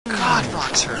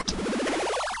This hurt.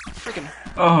 Freaking.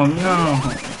 Oh no.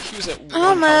 He was at 1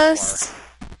 Almost.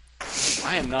 health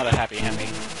bar. I am not a happy Hemi.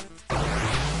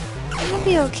 You'll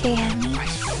be okay, Hemi. I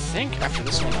think after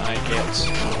this one I get.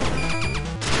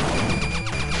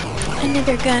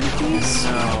 Another gun, please.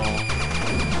 No.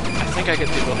 I think I get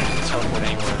the ability to teleport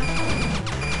anywhere.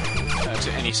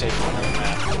 To any safe point on the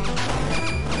map.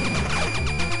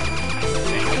 I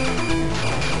think.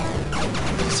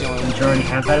 It's the only Did you already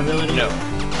have that ability? No.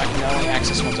 I can only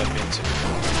access ones I've been to.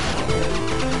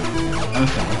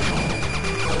 Okay.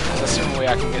 That's the only way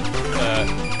I can get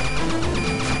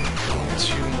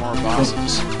 2 more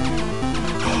bosses.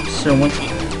 So once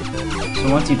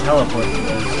you teleport to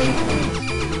those save points,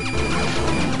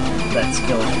 that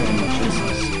skill is pretty much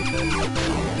useless.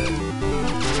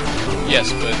 Yes,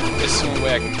 but it's the only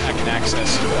way I can access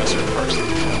certain parts of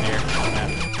the map.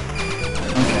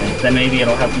 Okay, then maybe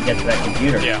it'll help you get to that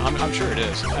computer. Yeah, I'm sure it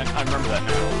is. I remember that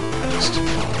now. I just...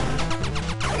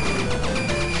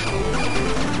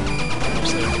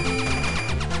 Almost there.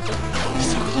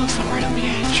 So close, I'm right on the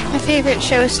edge. My favorite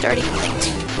show is starting in like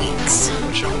 2 weeks.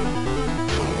 What show?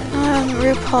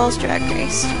 RuPaul's Drag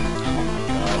Race. Oh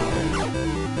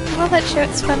I love that show,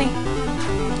 it's funny.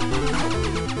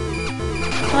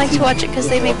 I like to watch it because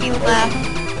they make me laugh.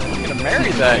 I'm gonna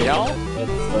marry that, y'all.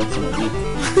 That's an elite.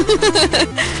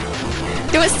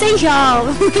 Don't say y'all!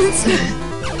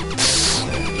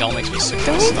 Y'all makes me sick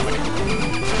to my stomach.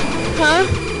 Huh?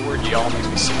 The word y'all makes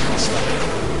me sick to my stomach.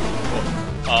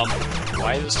 Well,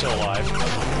 why is it still alive?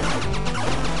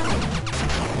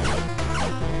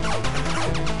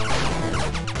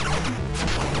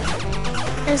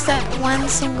 There's that one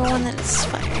single one that's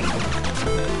firing.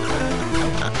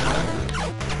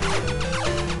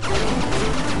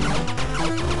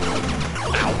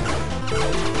 Ow.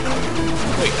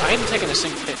 Wait, I hadn't taken a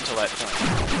single hit until that point.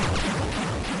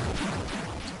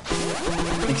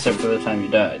 Except for the time you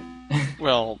died.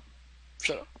 Well,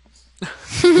 shut up.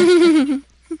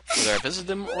 Whether I visit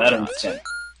them or That not. understand.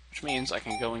 Which means I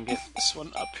can go and get this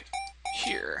one up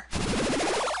here.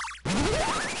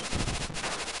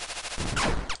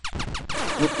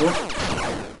 Whoop, whoop.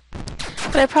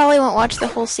 But I probably won't watch the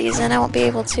whole season. I won't be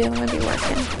able to. I'm gonna be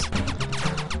working.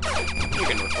 You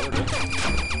can record it.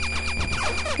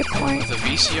 Good point. With a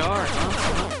VCR,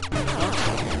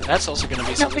 huh? That's also going to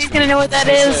be something. Nobody's gonna know what that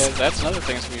is. That's another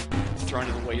thing that's going to be thrown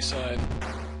to the wayside.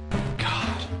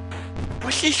 God.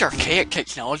 What's this archaic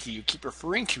technology you keep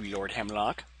referring to, Lord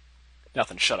Hemlock?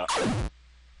 Nothing, shut up.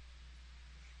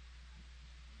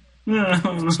 Children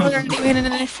aren't even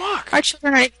gonna- Oh, fuck! Our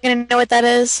children aren't even gonna know what that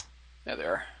is. Yeah, they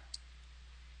are.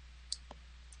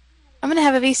 I'm gonna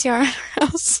have a VCR in our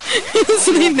house.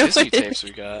 So they know Disney what it tapes is.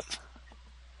 we got.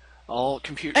 All I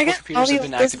computers got all have the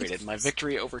been old activated. Disney My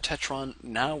victory over Tetron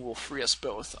now will free us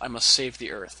both. I must save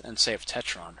the Earth and save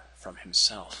Tetron from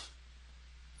himself.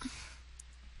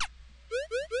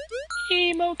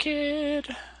 Emo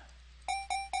Kid!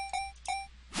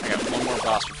 I got one more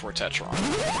boss before Tetron.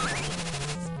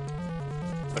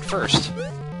 But first,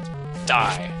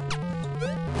 die.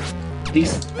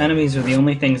 These enemies are the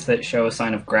only things that show a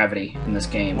sign of gravity in this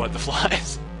game. What, the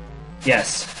flies?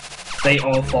 Yes. They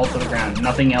all fall to the ground.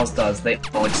 Nothing else does. They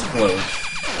all explode.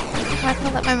 I'm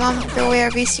gonna let my mom throw away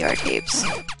our VCR tapes.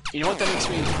 You know what that makes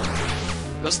me...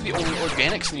 Those are the only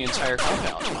organics in the entire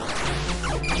compound.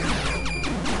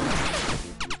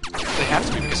 They have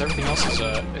to be, because everything else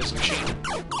is machine.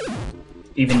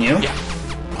 Even you? Yeah.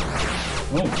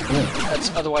 Oh, cool. That's,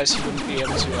 otherwise he wouldn't be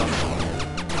able to,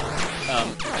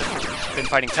 been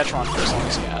fighting Tetron for as long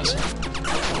as he has.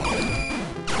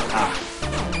 Ah.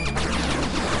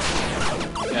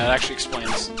 Yeah, that actually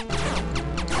explains.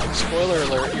 Spoiler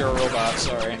alert, you're a robot,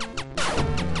 sorry.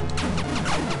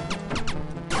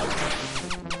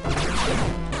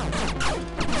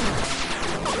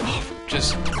 Oh,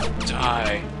 just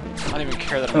die. I don't even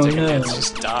care that I'm taking hits,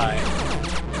 just die.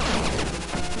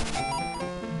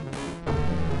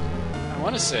 I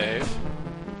want to save,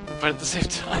 but at the same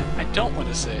time, I don't want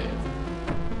to save.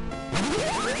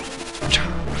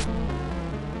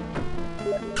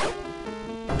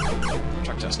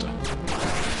 Truck tester.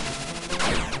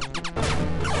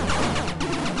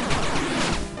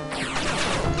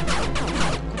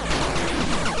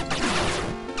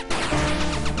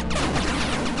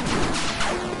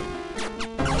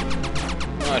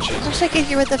 I wish I could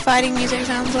hear what the fighting music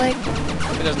sounds like.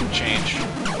 It doesn't change.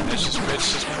 It's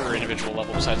just per individual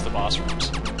level besides the boss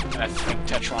rooms. And I think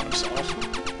Tetron himself.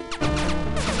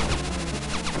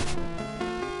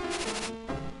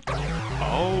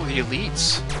 Oh, the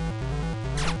elites.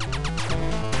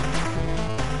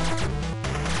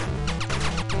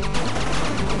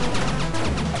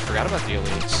 I forgot forgot about the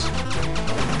elites.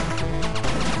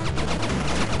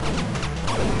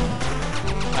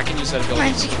 I can use that ability.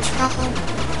 Might be trouble.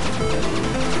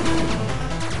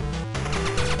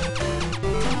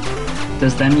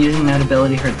 Does them using that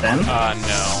ability hurt them? No.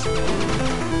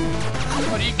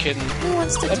 What are you kidding? Who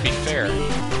wants to That'd be fair.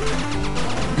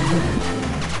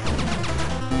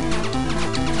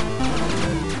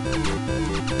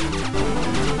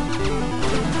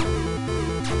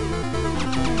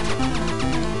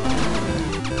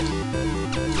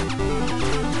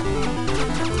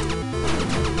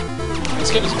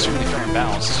 This game is extremely fair and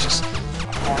balanced. It's just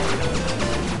hard.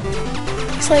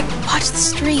 He's like, watch the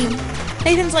stream.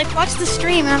 Nathan's like, watch the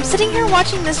stream, and I'm sitting here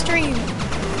watching the stream.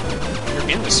 You're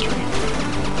in the stream.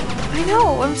 I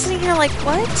know, I'm sitting here like,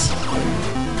 what?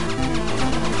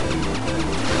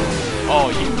 Oh,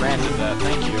 you granted that.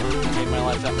 Thank you. You made my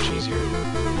life that much easier.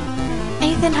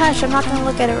 Nathan, hush, I'm not gonna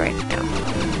look at it right now.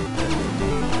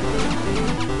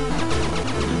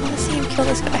 I wanna see him kill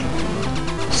this guy.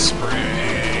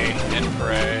 Spray and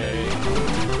pray.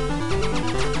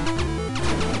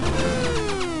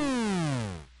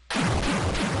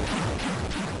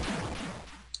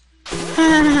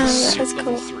 That was Suit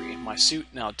level cool. 3. My suit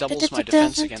now doubles my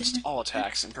defense against all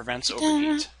attacks and prevents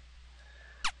overheat.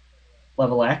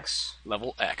 Level X?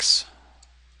 Level X.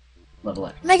 Level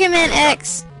X. Mega Man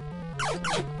X!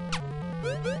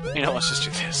 You know, let's just do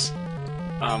this.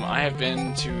 I have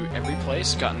been to every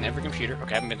place, gotten every computer.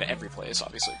 Okay, I haven't been to every place,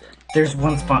 obviously. But There's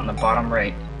one spot in the bottom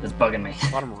right that's bugging me.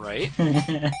 bottom right?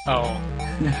 Oh.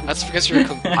 That's because you're...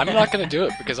 I'm not gonna do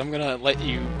it, because I'm gonna let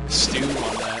you stew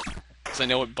on that. Because I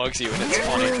know it bugs you and it's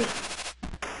funny.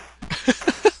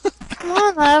 Come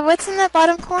on, love, what's in that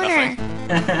bottom corner?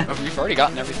 Nothing. Oh, we've already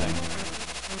gotten everything.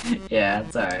 Yeah,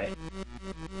 it's alright.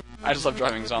 I just love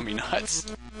driving zombie nuts.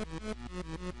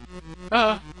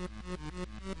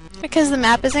 Because the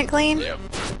map isn't clean? Yep.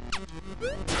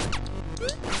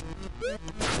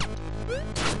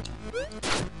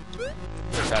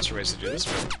 There are faster ways to do this,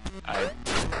 but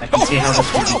I can see how this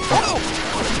can be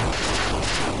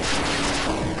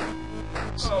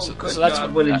So that's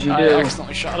God, what did you I do?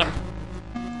 accidentally shot him.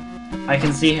 I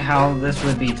can see how this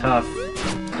would be tough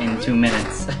in 2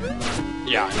 minutes.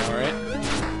 Yeah, I know, right?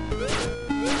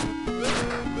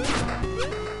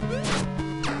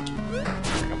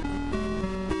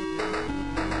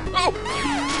 Oh!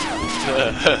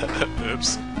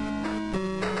 Oops.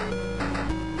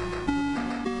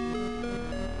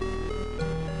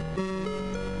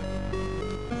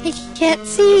 He can't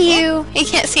see you. He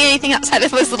can't see anything outside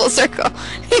of his little circle.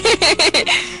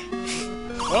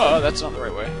 Oh, that's not the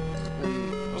right way.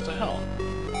 Then what the hell?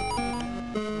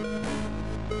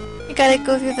 You gotta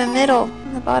go through the middle,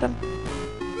 on the bottom.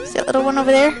 See that little one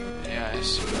over there? Yeah, I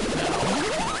see it now.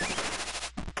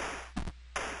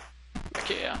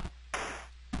 Okay, yeah.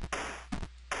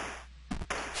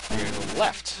 You're gonna go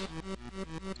left.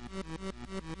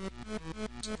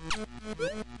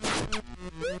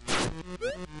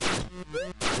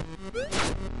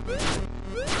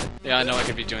 Yeah, I know I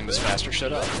could be doing this faster.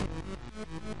 Shut up.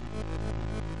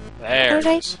 There it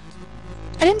is.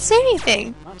 I didn't say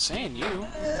anything. I'm not saying you.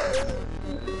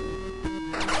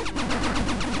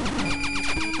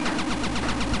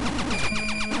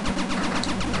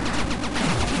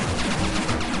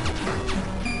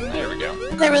 There we go.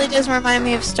 That really does remind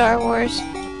me of Star Wars.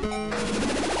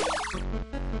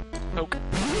 Poke.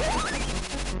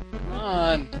 Come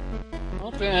on.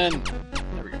 Open.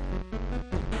 There we go.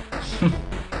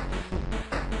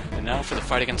 And now for the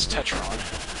fight against Tetron.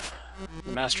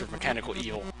 The master of mechanical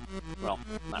evil. Well,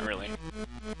 not really.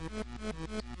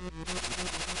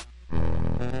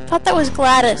 I thought that was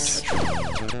Gladys.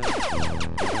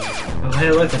 Oh,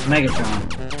 hey, look, it's Megatron.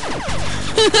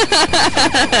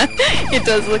 It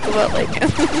does look a lot like him.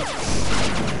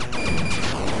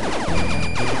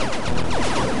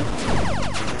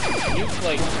 Can you,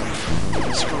 like,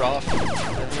 screw off?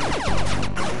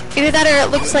 Either that or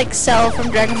it looks like Cell from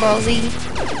Dragon Ball Z.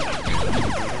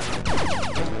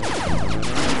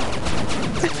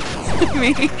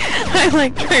 Me, I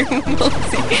like Dragon Ball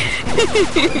Z.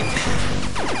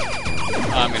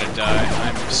 I'm gonna die.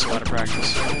 I'm so out of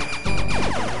practice.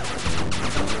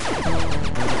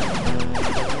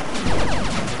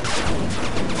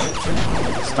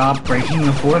 Stop breaking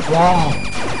the fourth wall!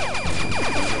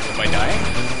 Am I dying?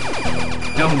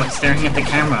 No, by staring at the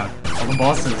camera. All the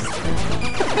bosses.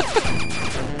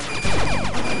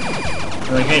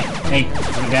 They're like, hey,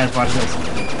 you guys watch this.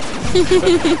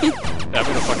 Yeah, I'm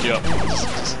gonna fuck you up.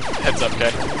 Just heads up,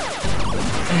 okay?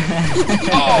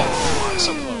 Oh,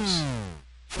 so close.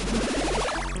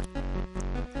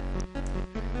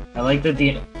 I like that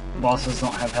the bosses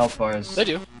don't have health bars. They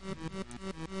do.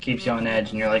 keeps you on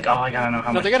edge, and you're like, oh, I gotta know how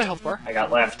No, much they got a health bar. I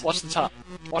got left. Watch the top.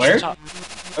 Watch Where? the top.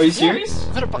 Are you serious?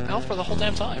 I've had a health bar the whole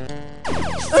damn time.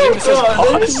 Oh It says god, I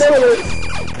pause. didn't notice!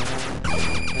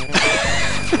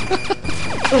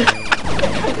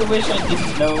 I wish I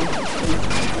didn't know.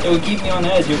 It would keep me on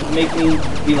edge, it would make me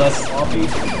be less sloppy.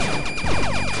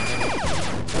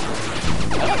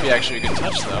 That might be actually a good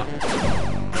touch, though.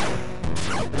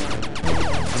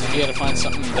 So you had to find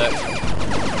something that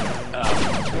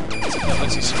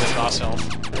lets you see the boss health.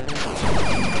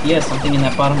 Yeah, something in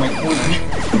that bottom right corner.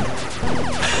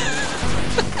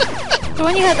 The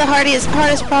one you had the hardest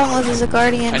problem with is a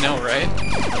guardian. I know, right?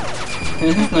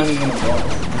 It's not even a boss.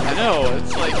 I know,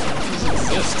 it's like, it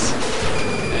exists.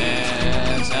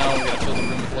 And now we're gonna fill the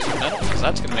room with liquid metal, because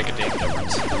that's gonna make a damn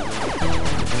difference.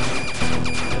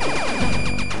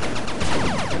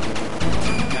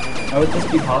 How would this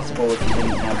be possible if you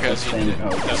didn't have Because this he thing? Oh,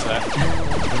 does that.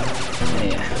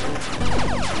 yeah.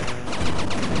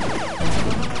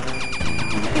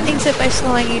 He thinks that by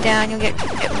slowing you down, you'll get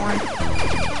more.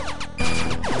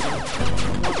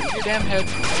 Your damn head.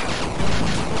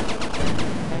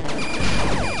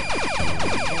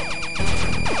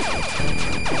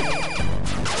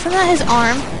 Isn't that his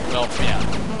arm? Well, yeah.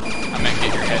 I meant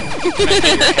get your head. I meant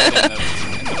get your head in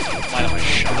the line of my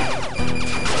shot.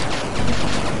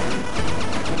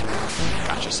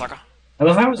 Gotcha, sucker. I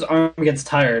love how his arm gets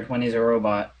tired when he's a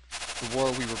robot. The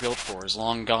war we were built for is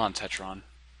long gone, Tetron.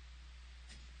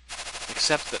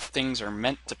 Accept that things are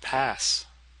meant to pass.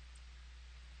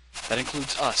 That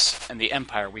includes us and the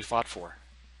empire we fought for.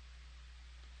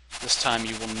 This time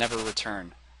you will never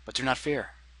return, but do not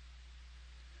fear.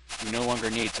 You no longer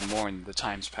need to mourn the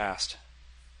times past.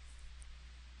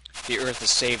 The Earth is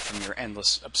saved from your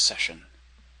endless obsession.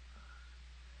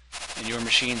 And your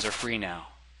machines are free now,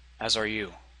 as are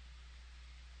you.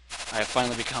 I have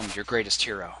finally become your greatest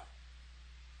hero.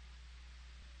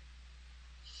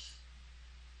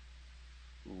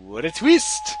 What a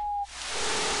twist!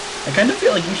 I kind of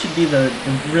feel like you should be the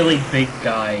really big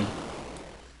guy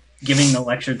giving the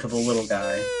lecture to the little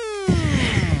guy.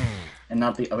 And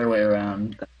not the other way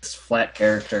around. This flat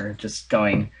character just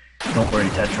going, don't worry,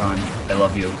 Tetron, I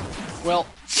love you. Well,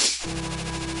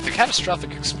 the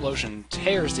catastrophic explosion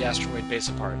tears the asteroid base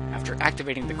apart. After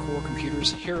activating the core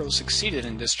computers, Hero succeeded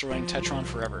in destroying Tetron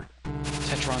forever.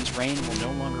 Tetron's reign will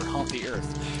no longer haunt the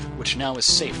Earth, which now is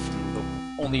safe from the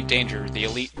only danger the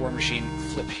elite war machine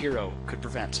Flip Hero could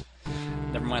prevent.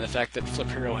 Never mind the fact that Flip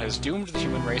Hero has doomed the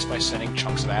human race by sending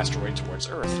chunks of asteroid towards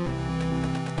Earth.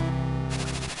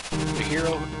 The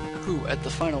hero who, at the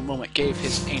final moment, gave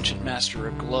his ancient master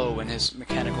a glow in his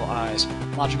mechanical eyes,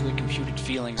 logically computed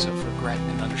feelings of regret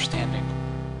and understanding.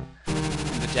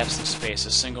 In the depths of space,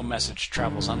 a single message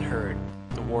travels unheard.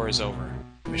 The war is over.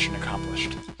 Mission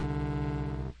accomplished.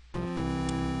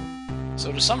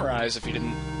 So to summarize, if you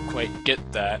didn't quite get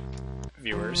that,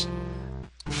 viewers,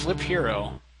 Flip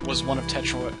Hero was one of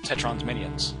Tetron's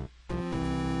minions.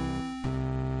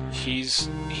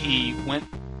 He went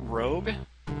rogue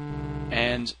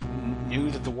and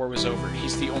knew that the war was over.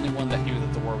 He's the only one that knew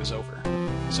that the war was over.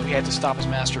 So he had to stop his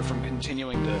master from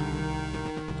continuing to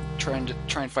try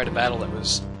and fight a battle that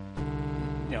was,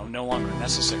 no longer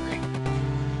necessary.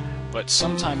 But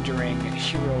sometime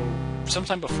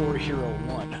before Hero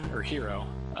won, or Hero,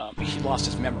 he lost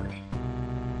his memory.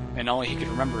 And all he could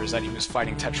remember is that he was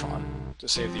fighting Tetron to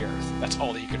save the Earth. That's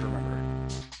all that he could remember.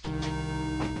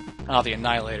 The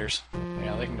Annihilators.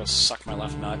 Yeah, they can go suck my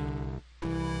left nut.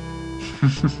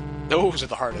 Those are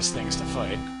the hardest things to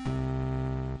fight.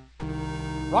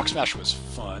 Rock Smash was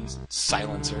fun.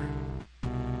 Silencer.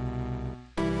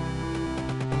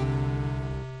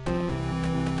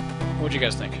 What'd you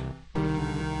guys think?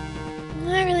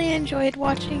 I really enjoyed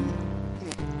watching.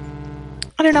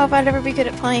 I don't know if I'd ever be good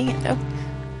at playing it though.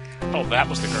 Oh, that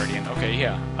was the Guardian. Okay,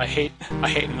 yeah. I hate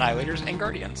Annihilators and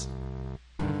Guardians.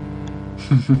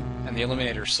 And the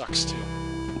Eliminator sucks too.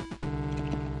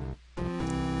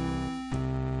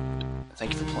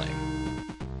 Thank you for playing.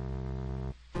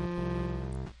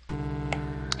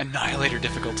 Annihilator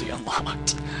difficulty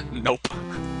unlocked. Nope.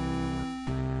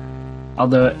 I'll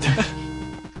do it.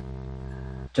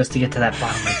 Just to get to that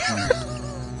bottom right corner.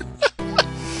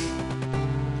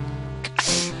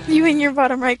 You in your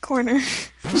bottom right corner.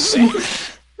 Same.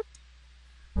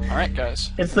 Alright,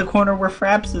 guys. It's the corner where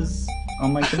Fraps is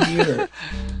on my computer.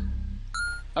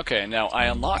 Okay, now I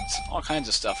unlocked all kinds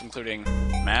of stuff, including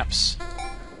maps.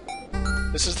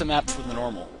 This is the map for the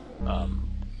normal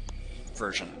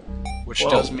version, which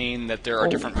does mean that there are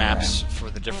different maps for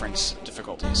the different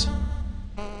difficulties.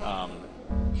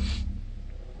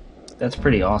 That's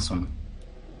pretty awesome.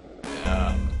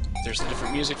 there's the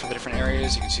different music for the different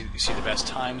areas. You see the best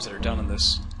times that are done in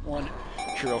this one.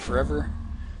 Hero Forever.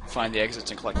 Find the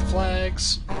exits and collect the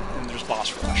flags. And there's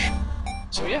Boss Rush.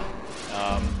 So yeah,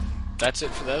 that's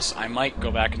it for this. I might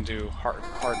go back and do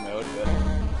hard mode, but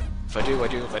if I do, I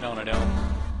do. If I don't, I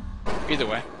don't. Either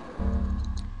way.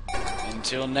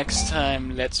 Until next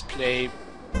time, let's play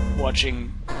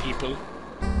watching people.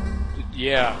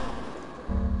 Yeah.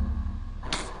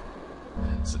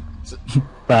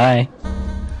 Bye.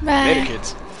 Bye. Later,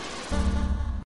 kids.